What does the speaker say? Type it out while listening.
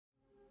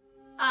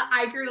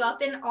I grew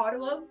up in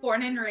Ottawa,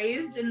 born and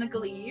raised in the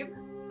Glebe.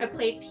 I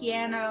played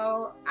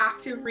piano,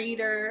 active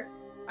reader.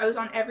 I was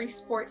on every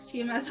sports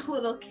team as a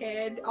little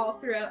kid, all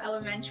throughout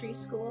elementary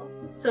school.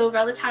 So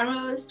by the time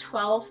I was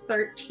 12,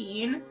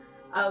 13,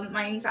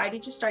 my anxiety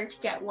just started to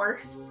get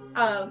worse.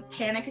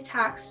 Panic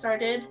attacks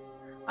started.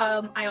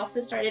 I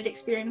also started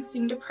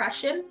experiencing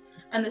depression,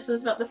 and this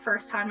was about the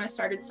first time I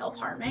started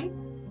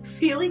self-harming.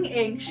 Feeling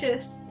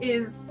anxious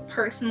is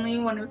personally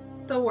one of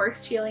the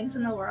worst feelings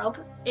in the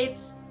world.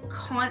 It's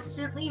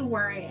constantly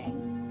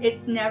worrying.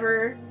 It's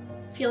never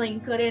feeling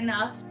good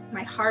enough.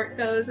 My heart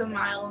goes a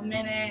mile a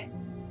minute.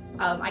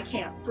 I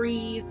can't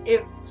breathe.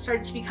 It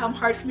started to become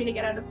hard for me to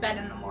get out of bed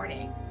in the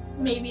morning.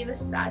 Maybe the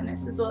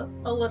sadness is a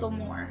little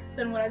more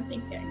than what I'm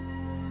thinking.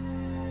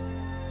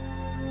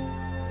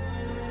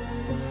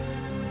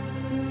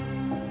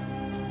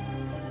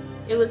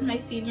 It was my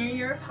senior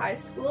year of high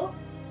school.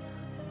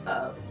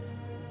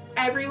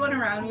 Everyone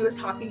around me was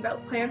talking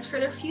about plans for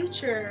their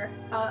future,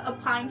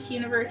 applying to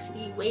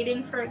university,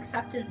 waiting for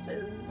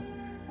acceptances,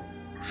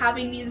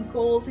 having these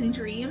goals and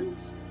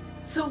dreams.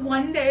 So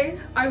one day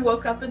I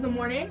woke up in the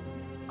morning,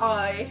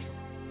 I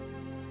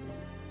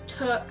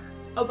took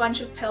a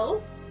bunch of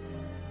pills,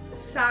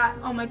 sat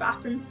on my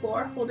bathroom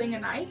floor holding a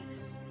knife,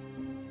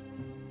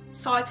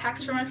 saw a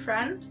text from a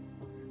friend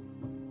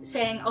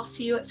saying, "I'll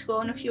see you at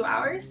school in a few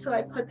hours." So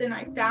I put the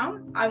knife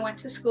down, I went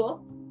to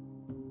school.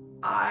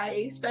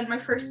 I spent my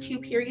first 2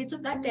 periods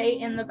of that day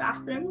in the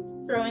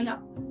bathroom, throwing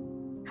up,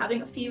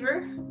 having a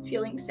fever,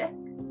 feeling sick.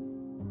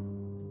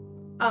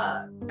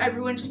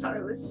 Everyone just thought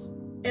I was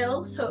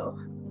ill, so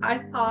I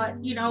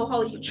thought, you know,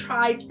 Holly, you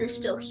tried, you're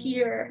still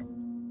here.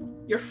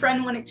 Your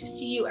friend wanted to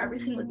see you,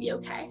 everything would be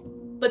okay.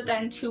 But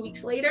then 2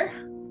 weeks later,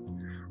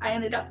 I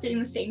ended up doing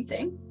the same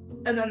thing.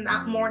 And then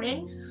that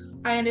morning,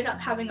 I ended up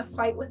having a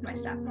fight with my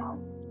stepmom.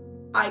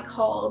 I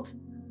called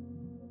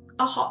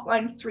a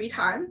hotline 3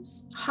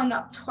 times, hung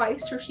up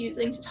twice,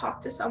 refusing to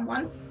talk to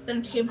someone,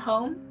 then came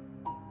home,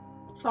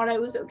 thought I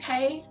was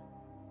okay,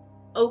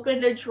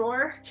 opened a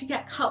drawer to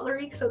get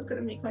cutlery because I was going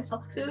to make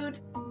myself food,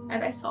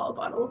 and I saw a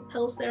bottle of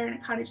pills there, and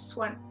it kind of just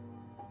went,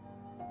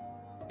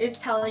 "Is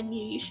telling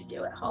you should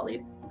do it,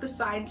 Holly. The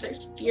signs are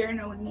here,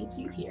 no one needs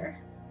you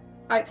here."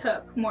 I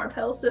took more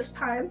pills this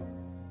time,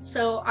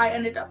 so I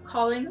ended up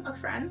calling a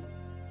friend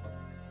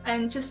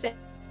and just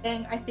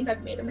saying, "I think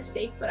I've made a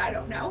mistake, but I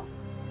don't know."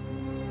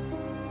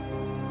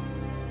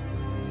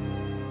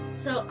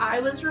 So I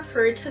was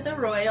referred to the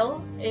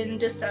Royal in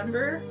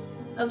December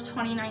of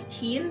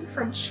 2019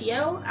 from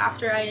CHEO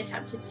after I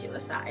attempted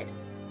suicide.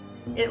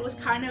 It was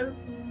kind of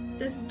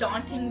this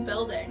daunting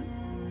building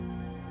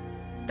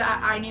that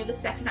I knew the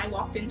second I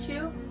walked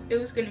into, it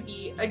was going to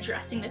be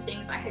addressing the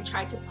things I had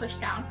tried to push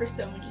down for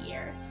so many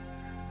years.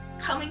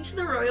 Coming to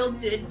the Royal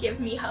did give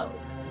me hope.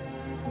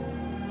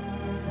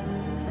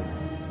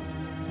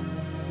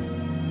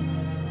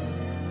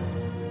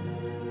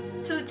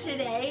 So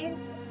today,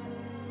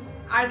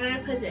 I'm in a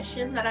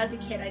position that as a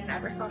kid I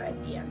never thought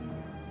I'd be in.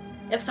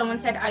 If someone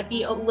said I'd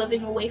be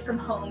living away from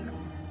home,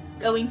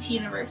 going to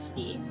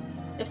university,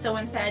 if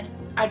someone said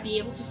I'd be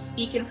able to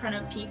speak in front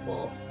of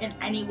people in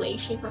any way,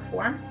 shape, or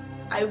form,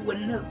 I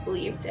wouldn't have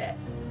believed it.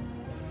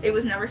 It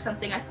was never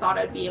something I thought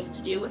I'd be able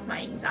to do with my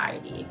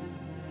anxiety.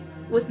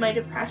 With my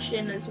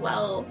depression as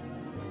well,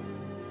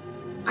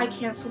 I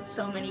canceled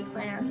so many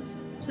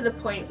plans to the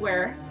point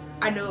where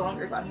I no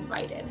longer got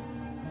invited.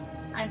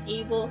 I'm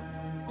able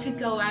to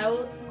go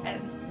out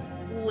and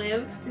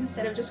live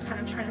instead of just kind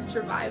of trying to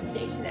survive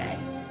day to day.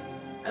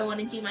 I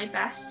want to do my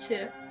best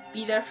to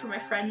be there for my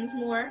friends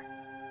more,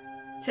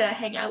 to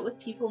hang out with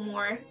people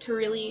more, to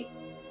really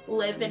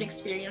live and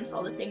experience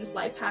all the things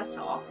life has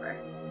to offer.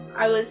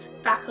 I was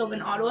back home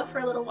in Ottawa for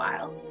a little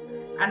while,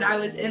 and I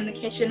was in the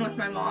kitchen with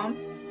my mom,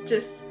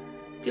 just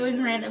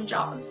doing random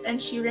jobs,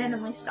 and she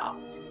randomly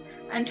stopped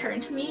and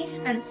turned to me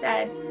and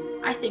said,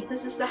 "I think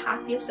this is the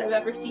happiest I've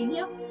ever seen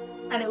you."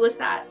 And it was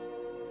that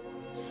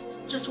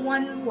just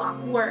one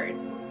word,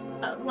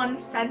 one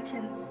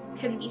sentence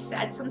can be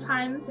said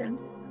sometimes, and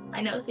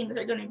I know things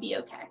are going to be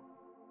okay.